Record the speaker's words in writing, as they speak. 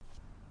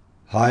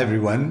Hi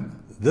everyone,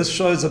 this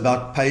show is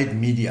about paid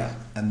media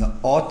and the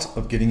art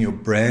of getting your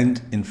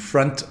brand in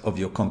front of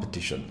your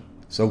competition.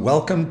 So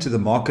welcome to the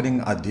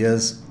Marketing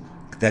Ideas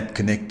That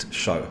Connect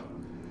show.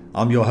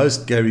 I'm your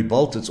host Gary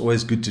Bolt. It's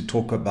always good to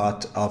talk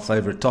about our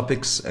favorite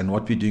topics and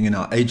what we're doing in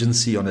our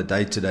agency on a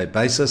day-to-day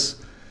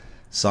basis.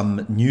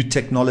 Some new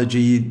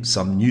technology,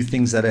 some new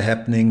things that are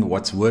happening,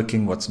 what's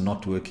working, what's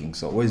not working.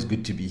 So always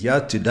good to be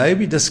here. Today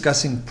we're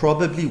discussing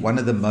probably one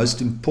of the most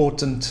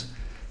important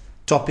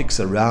topics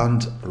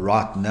around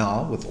right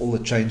now with all the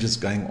changes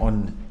going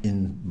on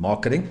in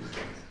marketing.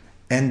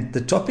 And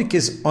the topic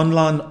is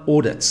online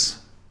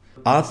audits.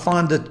 I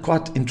find it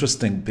quite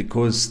interesting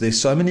because there's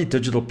so many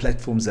digital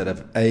platforms that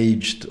have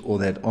aged or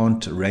that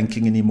aren't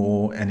ranking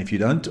anymore. And if you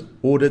don't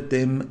audit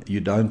them, you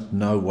don't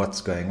know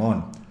what's going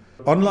on.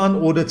 Online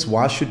audits,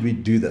 why should we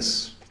do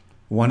this?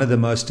 One of the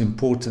most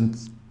important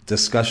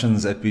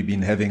discussions that we've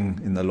been having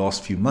in the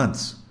last few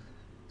months.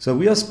 So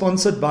we are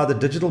sponsored by the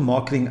digital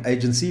marketing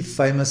agency,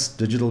 Famous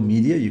Digital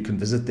Media. You can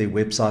visit their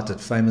website at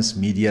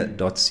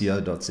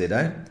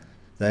famousmedia.co.za.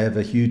 They have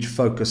a huge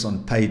focus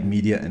on paid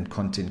media and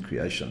content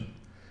creation.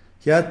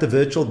 Here at The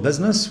Virtual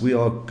Business, we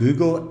are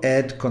Google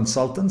ad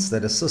consultants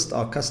that assist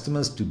our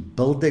customers to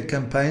build their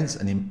campaigns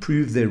and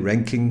improve their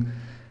ranking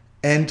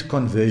and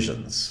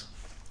conversions.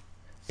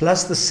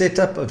 Plus the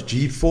setup of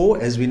G4,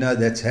 as we know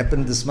that's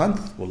happened this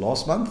month or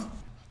last month.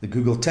 The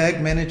Google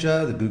Tag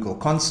Manager, the Google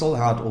Console,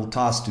 how it all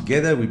ties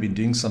together. We've been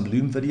doing some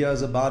Loom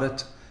videos about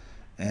it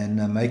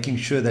and making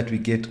sure that we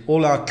get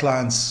all our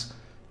clients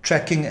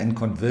tracking and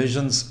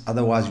conversions.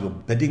 Otherwise, your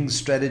bidding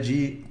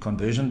strategy,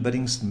 conversion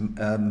biddings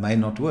may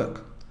not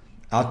work.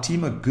 Our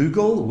team are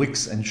Google,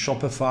 Wix, and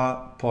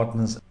Shopify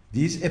partners.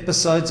 These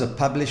episodes are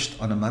published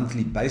on a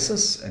monthly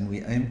basis, and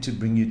we aim to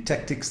bring you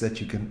tactics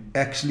that you can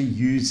actually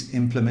use,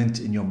 implement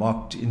in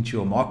into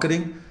your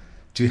marketing,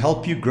 to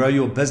help you grow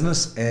your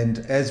business. And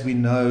as we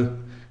know,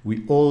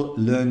 we all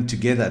learn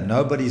together.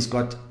 Nobody's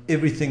got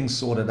everything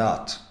sorted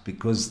out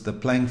because the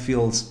playing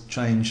fields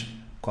change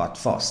quite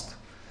fast.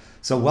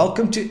 So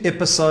welcome to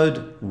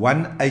episode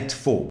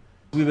 184.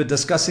 We were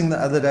discussing the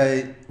other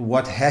day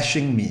what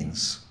hashing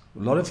means.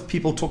 A lot of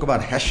people talk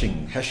about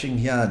hashing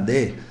here and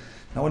there.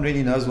 No one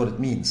really knows what it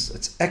means.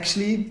 It's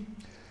actually,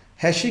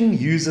 hashing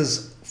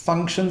uses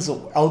functions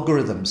or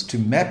algorithms to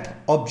map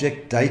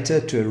object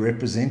data to a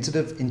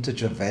representative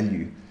integer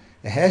value.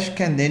 A hash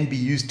can then be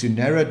used to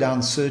narrow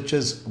down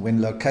searches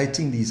when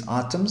locating these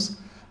items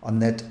on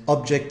that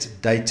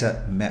object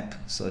data map.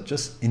 So it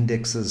just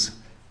indexes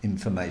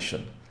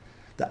information.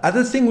 The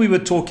other thing we were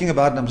talking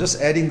about, and I'm just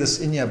adding this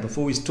in here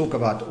before we talk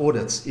about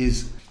audits,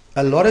 is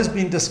a lot has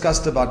been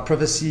discussed about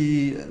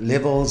privacy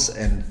levels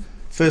and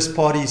first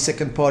party,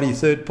 second party,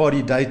 third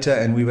party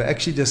data, and we were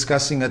actually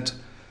discussing it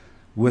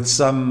with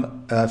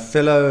some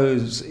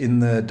fellows in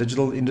the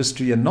digital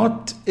industry, and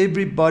not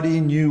everybody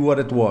knew what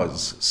it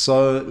was.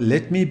 So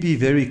let me be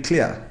very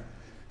clear.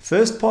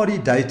 First party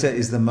data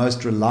is the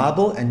most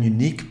reliable and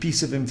unique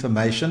piece of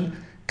information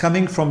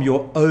coming from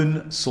your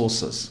own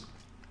sources.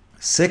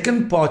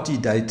 Second party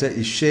data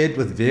is shared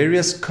with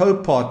various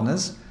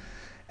co-partners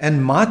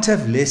and might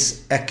have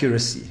less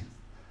accuracy.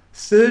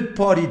 Third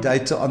party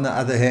data, on the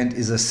other hand,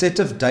 is a set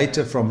of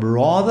data from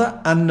rather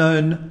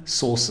unknown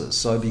sources.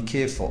 So be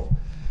careful.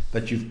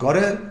 But you've got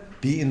to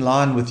be in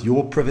line with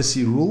your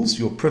privacy rules,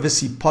 your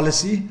privacy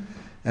policy,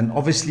 and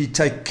obviously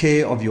take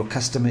care of your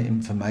customer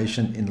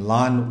information in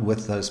line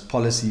with those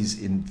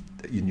policies in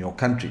your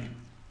country.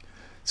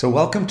 So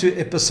welcome to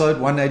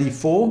episode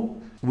 184.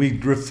 We're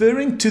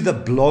referring to the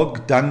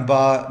blog done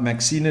by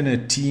Maxine and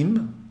her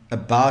team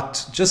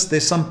about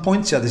there's some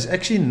points here. There's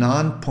actually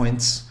 9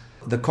 points,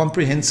 the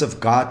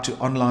comprehensive guide to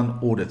online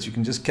audits. You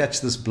can just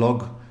catch this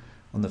blog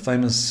on the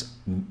Famous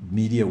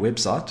Media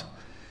website.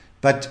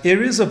 But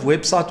areas of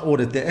website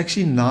audit, there are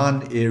actually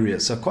 9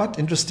 areas. So quite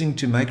interesting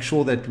to make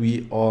sure that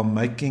we are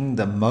making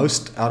the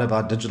most out of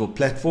our digital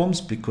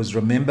platforms, because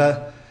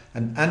remember,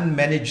 an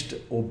unmanaged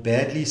or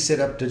badly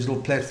set up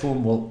digital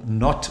platform will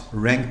not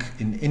rank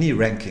in any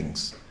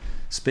rankings,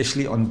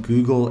 especially on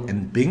Google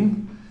and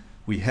Bing.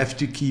 We have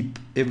to keep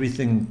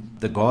everything,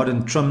 the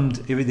garden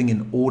trimmed, everything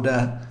in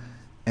order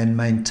and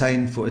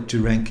maintain for it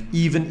to rank,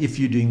 even if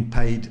you're doing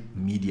paid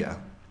media.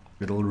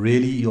 You'll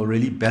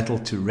really battle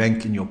to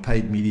rank in your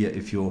paid media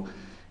if your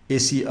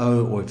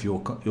SEO or if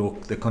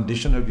the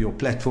condition of your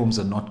platforms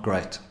are not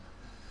great.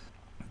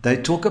 They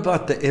talk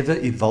about the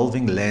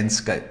ever-evolving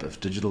landscape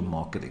of digital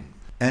marketing.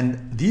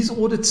 And these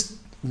audits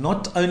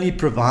not only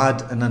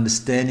provide an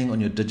understanding on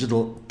your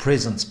digital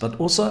presence, but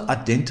also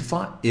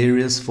identify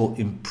areas for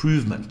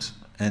improvement.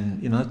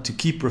 And to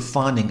keep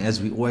refining,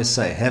 as we always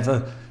say, have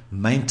a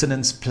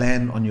maintenance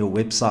plan on your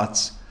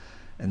websites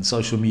and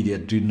social media.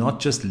 Do not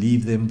just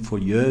leave them for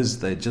years,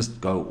 they just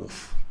go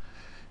off.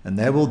 And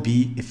they will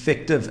be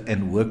effective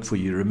and work for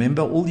you.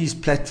 Remember, all these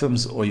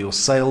platforms are your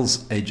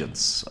sales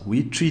agents.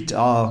 We treat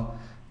our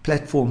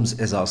platforms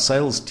as our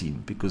sales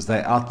team because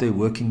they're out there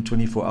working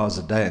 24 hours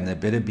a day and they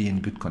better be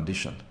in good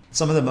condition.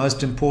 Some of the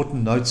most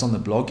important notes on the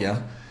blog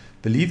here.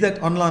 Believe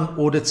that online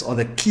audits are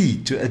the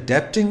key to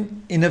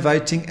adapting,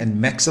 innovating,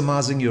 and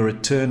maximizing your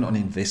return on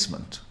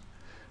investment,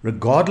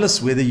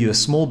 regardless whether you're a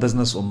small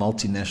business or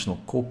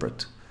multinational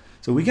corporate.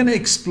 So we're going to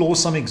explore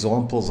some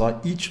examples how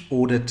each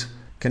audit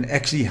can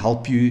actually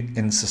help you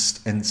and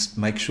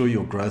make sure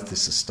your growth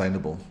is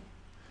sustainable.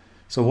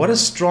 So what a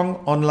strong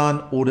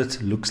online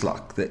audit looks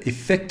like. The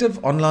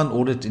effective online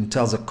audit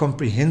entails a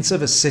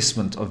comprehensive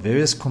assessment of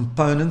various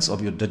components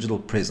of your digital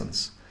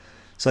presence.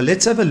 So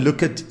let's have a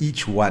look at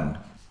each one.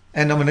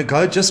 And I'm going to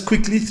go just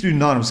quickly through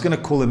 9. I'm just going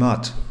to call them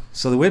out.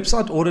 So the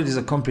website audit is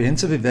a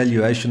comprehensive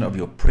evaluation of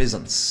your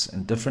presence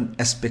and different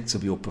aspects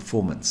of your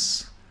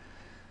performance.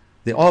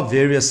 There are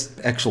various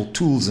actual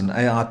tools and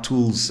AI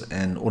tools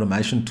and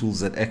automation tools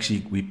that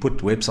actually we put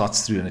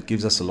websites through, and it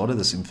gives us a lot of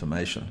this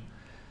information.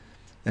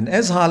 And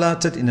as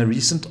highlighted in a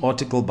recent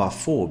article by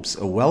Forbes,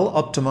 a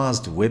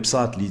well-optimized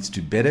website leads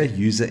to better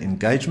user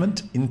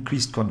engagement,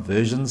 increased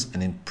conversions,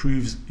 and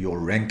improves your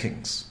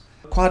rankings.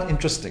 Quite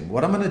interesting.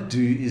 What I'm going to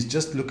do is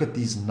just look at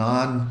these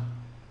 9.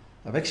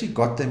 I've actually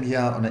got them here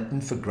on an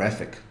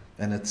infographic,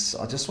 and I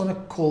just want to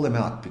call them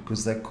out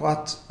because they're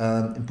quite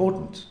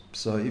important.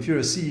 So if you're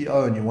a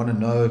CEO and you want to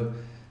know,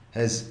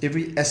 has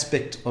every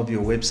aspect of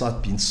your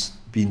website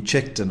been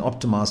checked and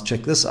optimized,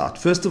 check this out.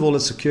 First of all, a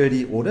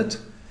security audit.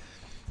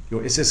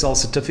 Your SSL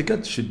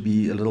certificate should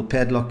be a little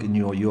padlock in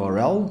your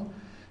URL.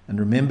 And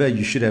remember,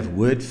 you should have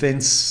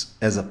WordFence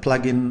as a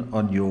plugin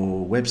on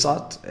your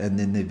website. And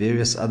then there are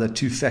various other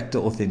 2-factor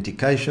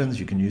authentications.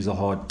 You can use a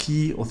hard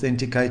key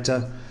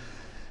authenticator.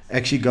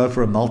 Actually go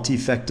for a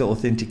multi-factor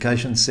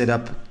authentication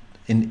setup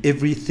in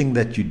everything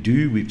that you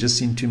do. We've just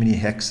seen too many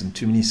hacks and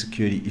too many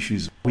security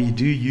issues. We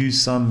do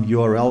use some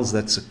URLs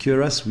that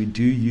secure us. We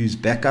do use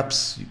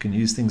backups. You can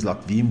use things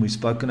like Veeam. We've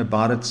spoken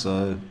about it,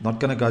 so not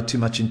going to go too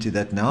much into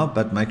that now,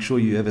 but make sure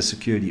you have a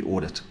security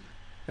audit.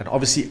 And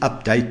obviously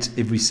update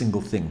every single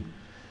thing.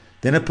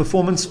 Then a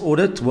performance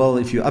audit. Well,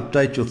 if you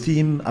update your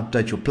theme,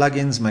 update your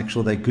plugins, make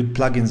sure they're good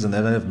plugins and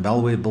they don't have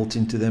malware built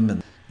into them.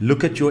 And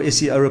look at your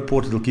SEO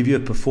report. It'll give you a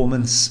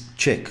performance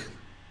check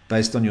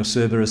based on your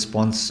server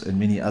response and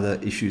many other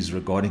issues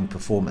regarding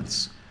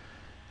performance.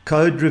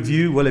 Code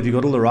review. Well, have you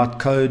got all the right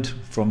code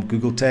from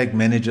Google Tag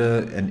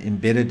Manager and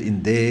embedded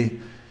in there?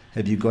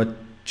 Have you got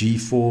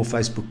G4,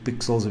 Facebook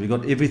Pixels? Have you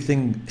got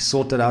everything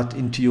sorted out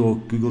into your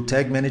Google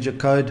Tag Manager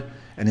code?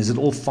 And is it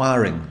all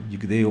firing?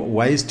 There are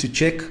ways to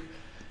check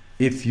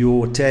if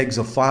your tags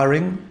are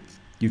firing.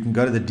 You can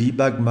go to the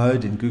debug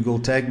mode in Google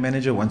Tag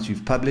Manager once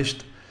you've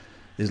published.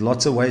 There's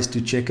lots of ways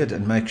to check it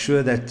and make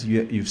sure that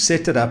you've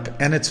set it up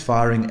and it's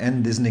firing,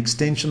 and there's an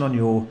extension on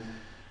your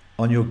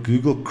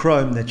Google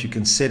Chrome that you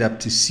can set up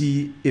to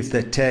see if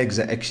the tags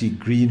are actually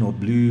green or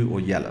blue or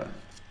yellow.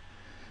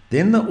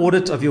 Then the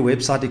audit of your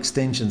website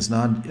extensions.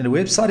 Now, a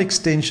website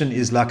extension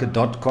is like a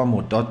 .com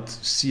or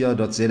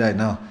 .co.za.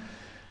 Now,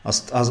 I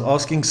was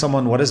asking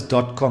someone, what does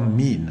 .com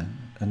mean?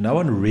 And no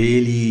one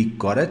really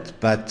got it,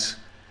 but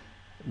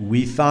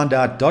we found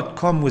out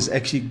 .com is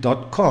actually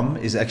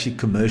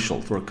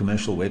commercial for a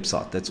commercial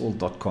website. That's all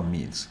 .com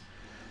means.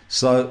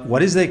 So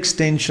what is the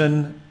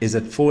extension? Is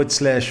it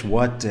 /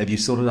 what? Have you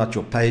sorted out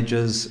your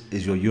pages?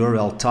 Is your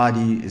URL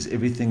tidy? Is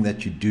everything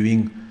that you're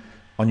doing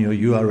on your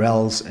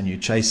URLs and you're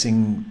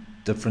chasing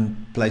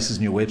different places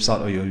in your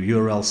website, or your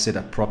URL set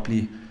up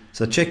properly?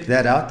 So check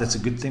that out. That's a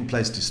good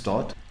place to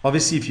start.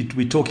 Obviously, if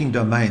we're talking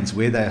domains,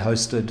 where they're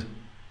hosted,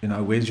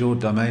 where's your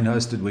domain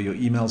hosted, where your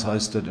email's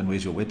hosted, and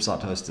where's your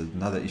website hosted?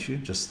 Another issue,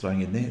 just throwing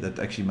in there, that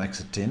actually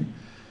makes it 10.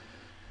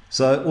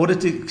 So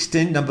audit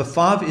extend. Number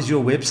 5 is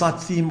your website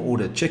theme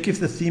audit. Check if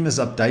the theme is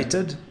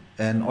updated,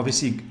 and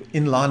obviously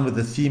in line with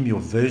the theme, your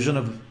version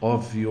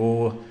of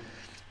your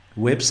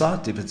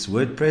website, if it's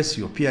WordPress,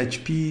 your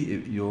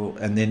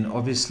PHP, and then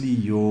obviously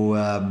your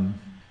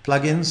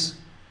plugins,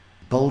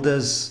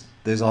 builders.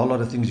 There's a whole lot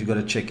of things you've got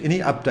to check. Any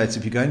updates,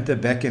 if you go into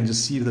the back end,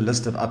 just see the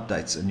list of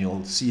updates, and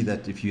you'll see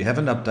that if you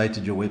haven't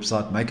updated your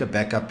website, make a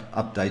backup,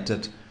 update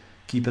it,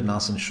 keep it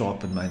nice and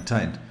sharp and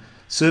maintained.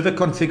 Server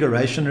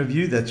configuration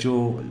review, that's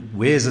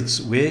where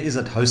is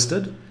it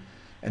hosted,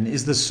 and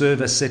is the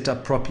server set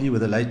up properly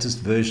with the latest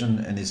version,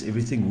 and is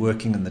everything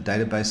working and the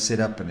database set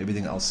up and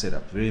everything else set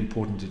up? Very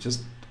important to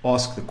just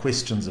ask the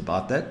questions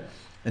about that.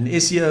 An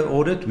SEO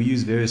audit, we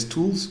use various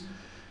tools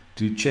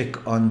to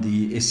check on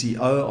the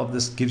SEO of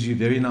this. Gives you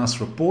very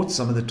nice reports,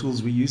 some of the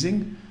tools we're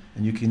using,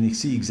 and you can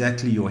see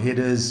exactly your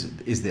headers.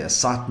 Is there a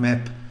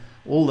sitemap?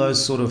 All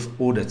those sort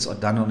of audits are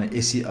done on an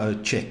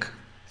SEO check.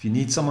 If you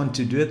need someone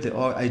to do it, there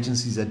are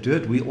agencies that do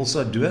it. We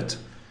also do it,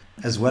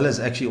 as well as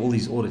actually all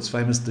these audits.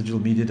 Famous Digital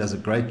Media does a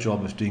great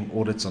job of doing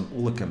audits on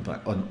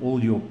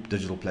all your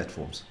digital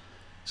platforms.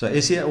 So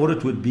SEO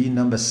audit would be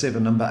number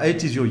 7. Number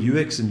 8 is your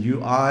UX and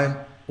UI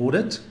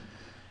audit.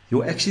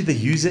 The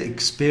user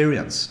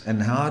experience,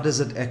 and how does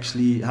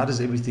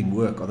everything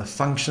work? Are the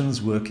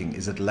functions working?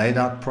 Is it laid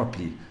out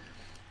properly?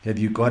 Have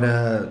you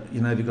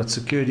got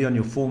security on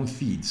your form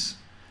feeds?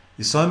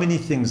 There's so many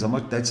things.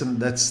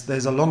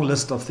 There's a long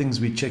list of things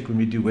we check when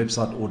we do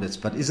website audits,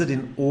 but is it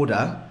in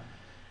order?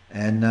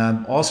 and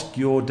ask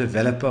your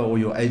developer or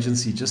your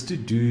agency just to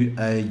do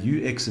a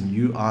UX and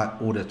UI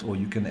audit, or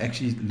you can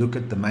actually look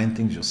at the main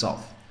things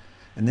yourself.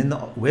 And then the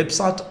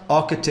website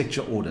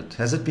architecture audit.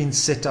 Has it been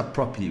set up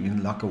properly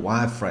in like a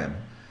wireframe?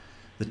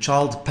 The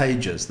child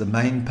pages, the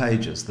main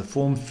pages, the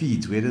form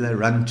feeds, where do they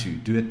run to?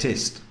 Do a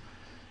test.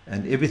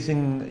 And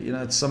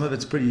everything, some of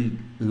it's pretty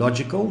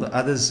logical. The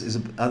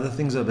other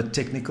things are a bit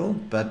technical,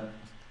 but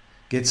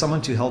get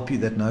someone to help you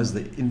that knows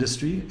the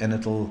industry, and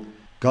it'll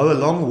go a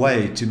long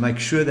way to make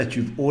sure that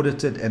you've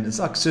audited. And it's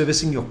like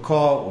servicing your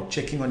car or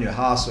checking on your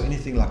house or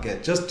anything like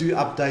that. Just do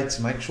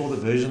updates, make sure the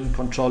version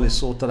control is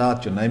sorted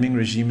out, your naming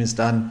regime is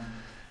done,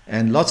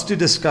 and lots to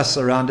discuss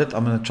around it.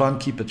 I'm going to try and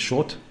keep it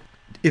short.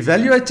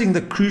 Evaluating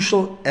the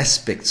crucial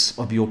aspects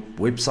of your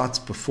website's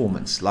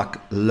performance, like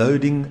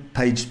loading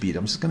page speed.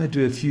 I'm just going to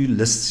do a few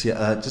lists here,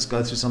 just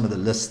go through some of the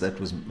lists that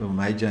were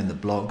major in the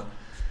blog.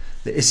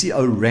 The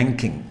SEO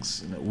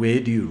rankings, where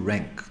do you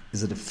rank?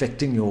 Is it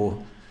affecting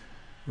your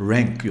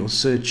rank, your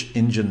search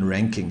engine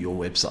ranking, your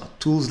website?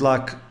 Tools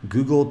like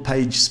Google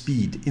Page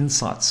Speed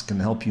Insights can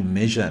help you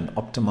measure and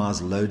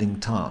optimize loading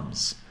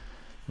times.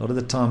 A lot of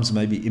the times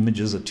maybe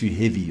images are too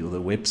heavy, or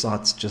the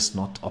website's just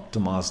not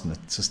optimized and it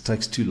just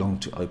takes too long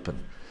to open.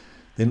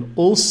 Then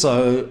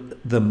also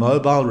the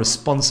mobile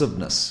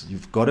responsiveness.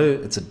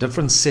 It's a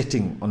different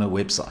setting on a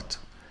website.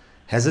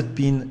 Has it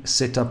been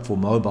set up for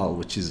mobile,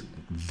 which is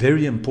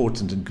very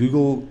important, and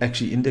Google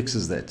actually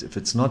indexes that. If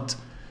it's not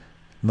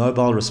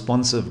mobile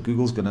responsive,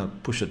 Google's going to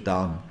push it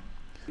down.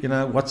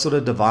 What sort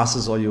of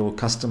devices are your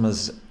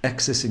customers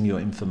accessing your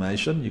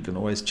information? You can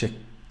always check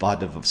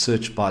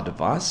search by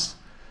device.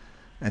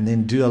 And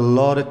then do a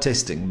lot of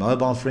testing.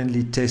 Mobile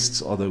friendly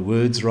tests. Are the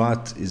words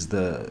right? Is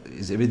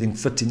everything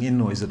fitting in,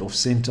 or is it off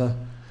center?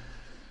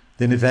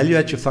 Then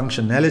evaluate your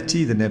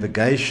functionality, the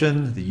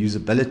navigation, the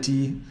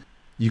usability.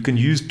 You can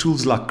use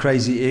tools like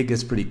Crazy Egg.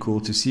 It's pretty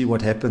cool to see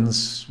what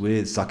happens, where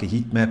it's like a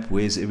heat map.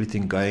 Where's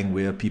everything going?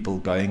 Where are people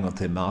going with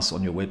their mouse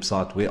on your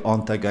website? Where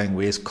aren't they going?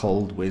 Where's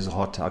cold? Where's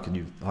hot? How can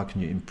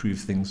you improve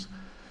things?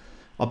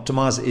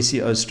 Optimize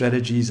SEO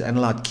strategies,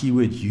 analyze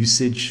keyword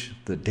usage,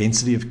 the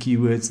density of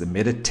keywords, the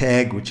meta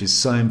tag, which is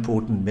so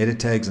important, meta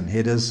tags and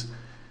headers,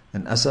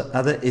 and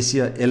other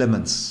SEO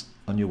elements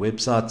on your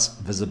website's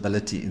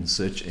visibility in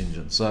search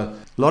engines. So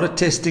a lot of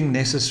testing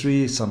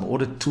necessary, some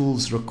audit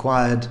tools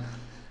required,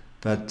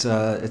 but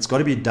it's got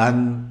to be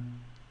done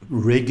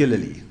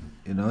regularly.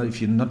 If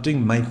you're not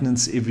doing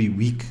maintenance every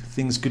week,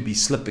 things could be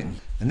slipping.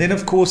 And then,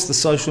 of course, the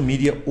social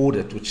media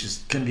audit, which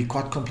can be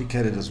quite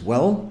complicated as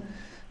well.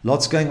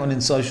 Lots going on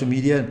in social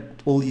media,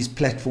 all these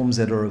platforms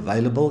that are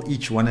available,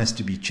 each one has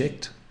to be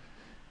checked.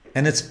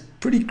 And it's a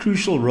pretty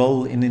crucial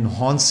role in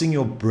enhancing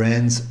your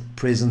brand's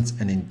presence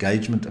and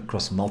engagement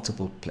across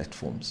multiple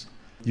platforms.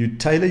 You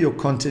tailor your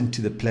content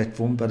to the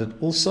platform, but it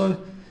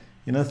also,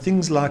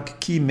 things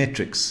like key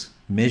metrics,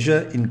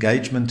 measure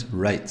engagement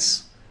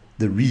rates,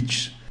 the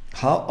reach.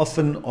 How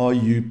often are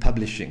you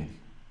publishing?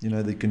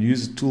 They can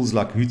use tools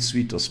like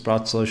Hootsuite or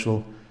Sprout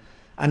Social.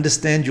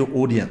 Understand your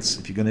audience.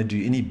 If you're going to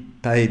do any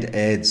paid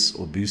ads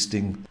or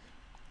boosting,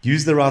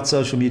 use the right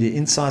social media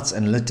insights,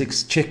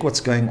 analytics, check what's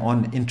going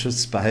on,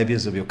 interests,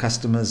 behaviors of your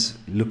customers,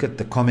 look at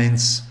the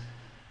comments,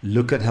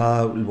 look at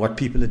what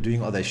people are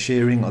doing. Are they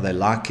sharing? Are they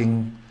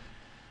liking?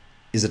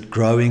 Is it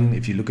growing?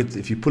 If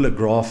you pull a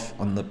graph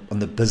on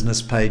the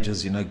business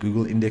pages,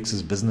 Google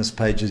indexes business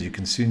pages, you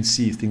can soon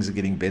see if things are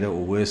getting better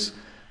or worse.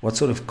 What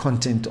sort of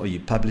content are you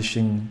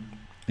publishing?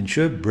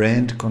 Ensure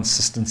brand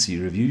consistency.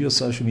 Review your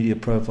social media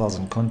profiles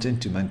and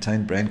content to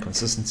maintain brand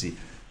consistency.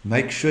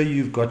 Make sure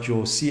you've got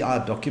your CI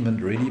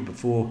document ready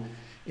before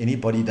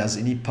anybody does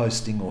any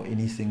posting or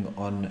anything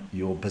on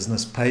your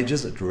business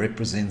pages. It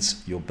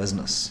represents your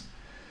business.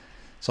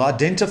 So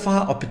identify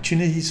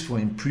opportunities for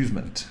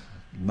improvement.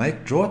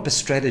 Draw up a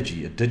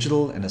strategy, a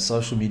digital and a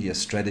social media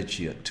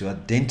strategy, to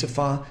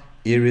identify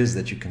areas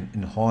that you can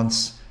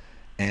enhance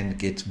and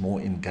get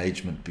more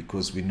engagement,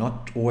 because we're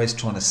not always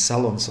trying to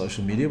sell on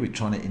social media. We're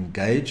trying to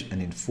engage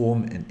and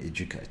inform and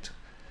educate.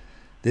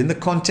 Then the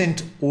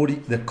content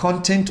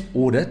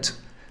audit.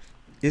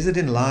 Is it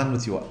in line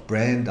with your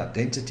brand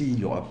identity,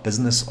 your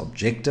business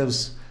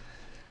objectives?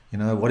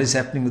 What is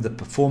happening with the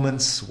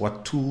performance?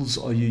 What tools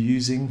are you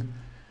using?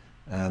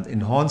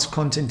 Enhance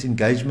content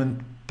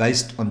engagement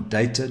based on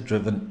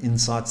data-driven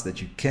insights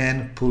that you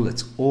can pull.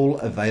 It's all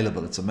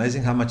available. It's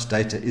amazing how much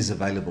data is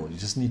available. You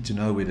just need to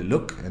know where to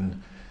look.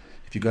 And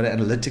if you go to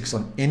analytics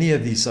on any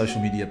of these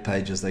social media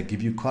pages, they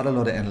give you quite a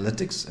lot of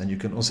analytics, and you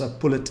can also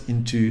pull it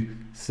into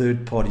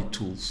third-party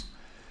tools.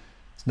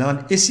 Now, an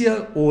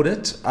SEO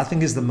audit, I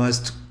think, is the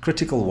most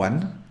critical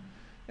one,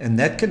 and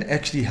that can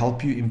actually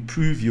help you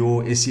improve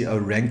your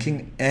SEO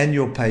ranking and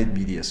your paid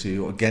media, so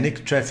your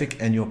organic traffic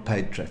and your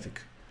paid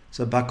traffic.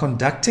 So by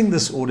conducting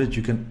this audit,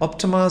 you can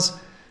optimize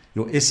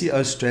your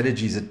SEO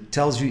strategies. It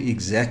tells you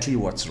exactly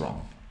what's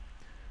wrong.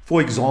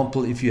 For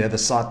example, if you have a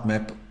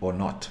sitemap or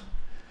not.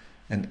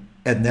 And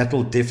that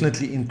will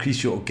definitely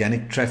increase your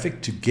organic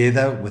traffic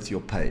together with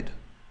your paid.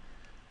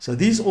 So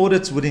these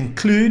audits would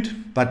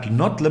include, but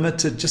not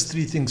limited, just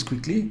three things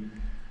quickly.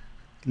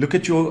 Look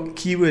at your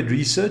keyword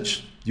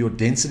research, your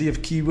density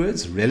of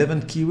keywords,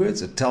 relevant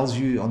keywords. It tells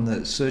you on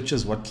the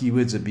searches what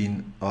keywords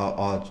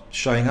are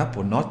showing up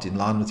or not in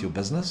line with your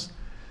business.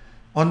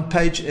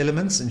 On-page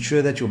elements,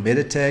 ensure that your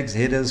meta tags,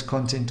 headers,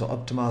 content are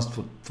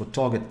optimized for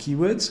target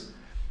keywords.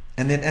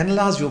 And then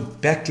analyze your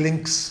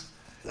backlinks.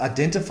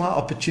 Identify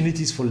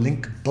opportunities for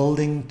link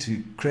building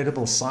to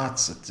credible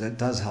sites. It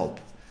does help.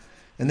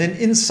 And then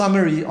in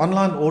summary,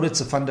 online audits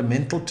are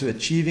fundamental to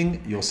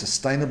achieving your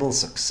sustainable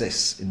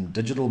success in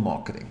digital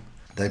marketing.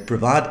 They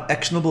provide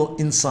actionable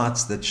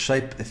insights that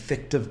shape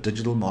effective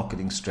digital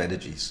marketing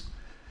strategies.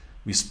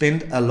 We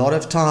spend a lot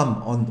of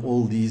time on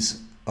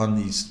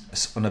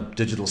a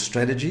digital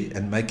strategy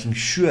and making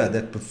sure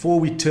that before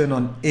we turn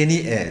on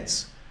any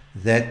ads,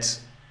 that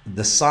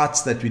the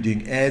sites that we're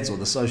doing ads or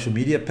the social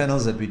media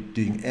panels that we're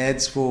doing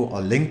ads for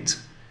are linked,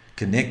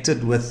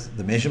 connected with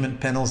the measurement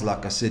panels,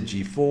 like I said,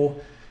 G4,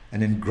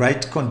 and in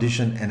great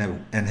condition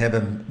and have a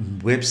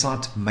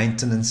website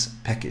maintenance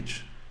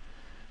package.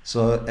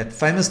 So at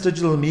Famous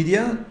Digital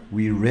Media,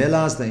 we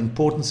realize the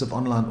importance of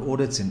online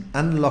audits in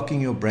unlocking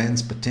your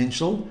brand's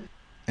potential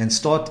and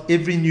start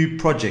every new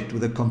project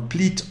with a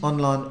complete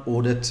online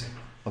audit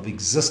of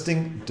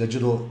existing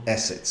digital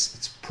assets.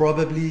 It's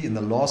probably in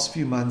the last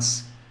few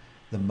months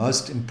the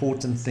most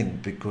important thing,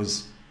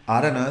 because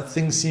I don't know,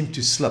 things seem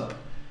to slip.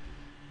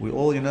 We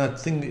all,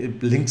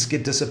 links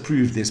get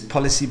disapproved. There's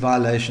policy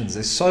violations.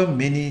 There's so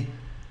many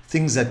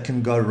things that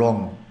can go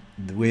wrong,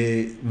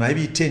 where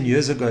maybe 10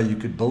 years ago you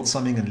could build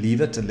something and leave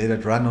it and let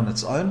it run on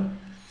its own.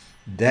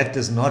 That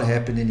does not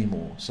happen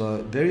anymore.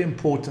 So very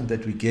important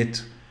that we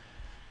get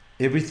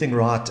everything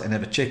right and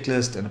have a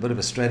checklist and a bit of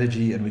a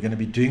strategy, and we're going to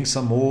be doing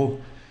some more.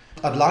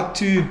 I'd like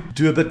to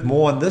do a bit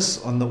more on this,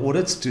 on the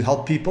audits, to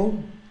help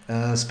people,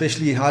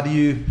 especially how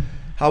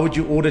would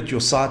you audit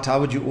your site? How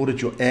would you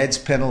audit your ads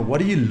panel? What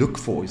do you look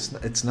for?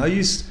 It's no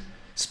use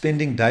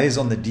spending days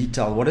on the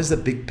detail. What is the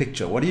big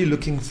picture? What are you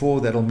looking for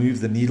that'll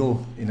move the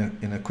needle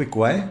in a quick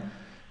way?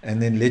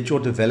 And then let your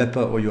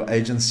developer or your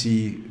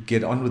agency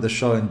get on with the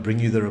show and bring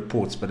you the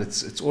reports. But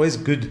it's always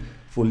good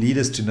for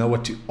leaders to know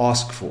what to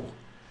ask for.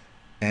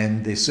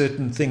 And there's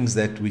certain things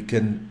that we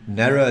can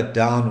narrow it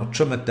down or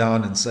trim it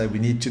down and say we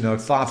need to know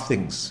 5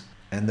 things.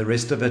 And the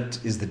rest of it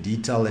is the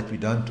detail that we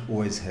don't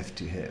always have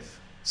to have.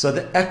 So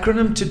the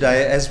acronym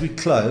today, as we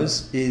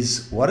close,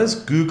 is, what is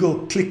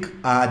Google Click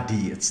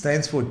ID? It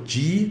stands for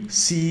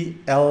GCLID.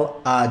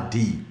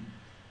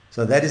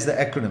 So that is the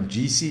acronym,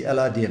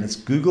 GCLID, and it's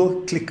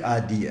Google Click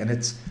ID. And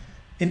it's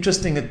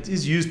interesting, it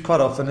is used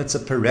quite often. It's a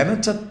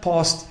parameter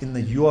passed in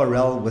the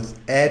URL with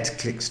ad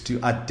clicks to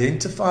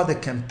identify the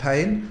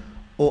campaign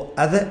or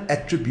other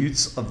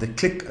attributes of the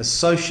click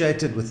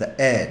associated with the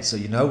ad, so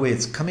you know where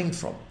it's coming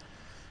from,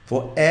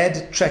 for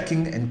ad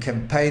tracking and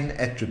campaign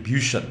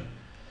attribution.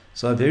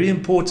 So very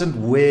important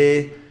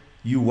where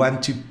you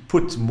want to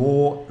put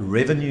more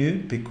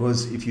revenue,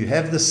 because if you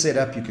have this set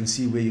up, you can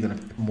see where you're going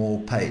to get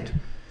more paid.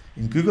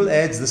 In Google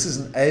Ads, this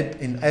is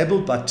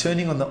enabled by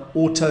turning on the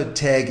auto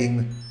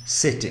tagging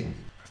setting.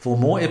 For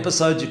more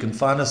episodes, you can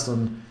find us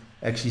on,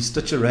 actually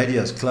Stitcher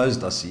Radio is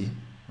closed, I see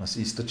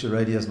Stitcher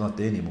Radio is not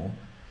there anymore.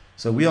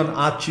 So we're on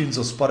iTunes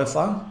or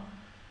Spotify.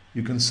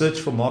 You can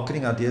search for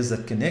Marketing Ideas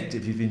That Connect.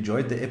 If you've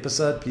enjoyed the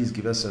episode, please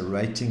give us a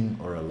rating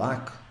or a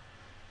like.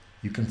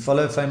 You can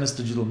follow Famous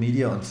Digital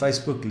Media on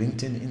Facebook,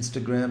 LinkedIn,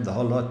 Instagram, the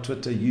whole lot,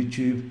 Twitter,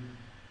 YouTube.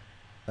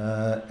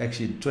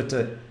 Actually,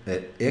 Twitter,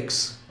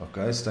 X,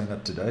 okay, staying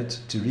up to date.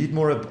 To read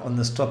more on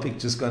this topic,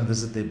 just go and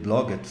visit their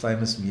blog at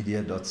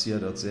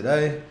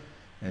famousmedia.co.za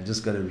and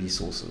just go to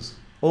resources.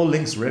 All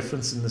links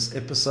referenced in this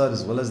episode,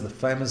 as well as the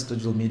Famous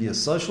Digital Media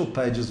social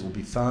pages, will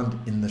be found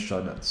in the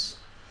show notes.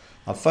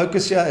 Our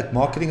focus here at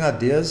Marketing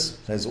Ideas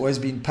has always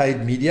been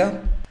paid media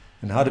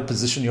and how to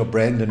position your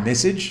brand and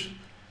message.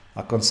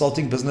 Our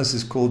consulting business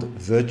is called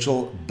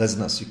Virtual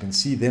Business. You can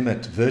see them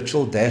at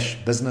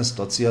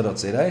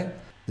virtual-business.co.za.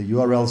 The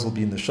URLs will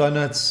be in the show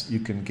notes. You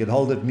can get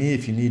hold of me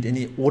if you need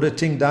any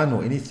auditing done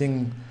or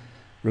anything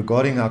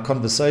regarding our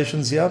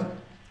conversations here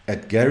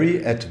at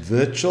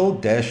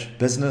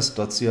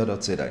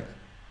gary@virtual-business.co.za.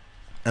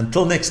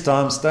 Until next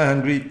time, stay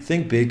hungry,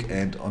 think big,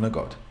 and honor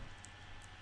God.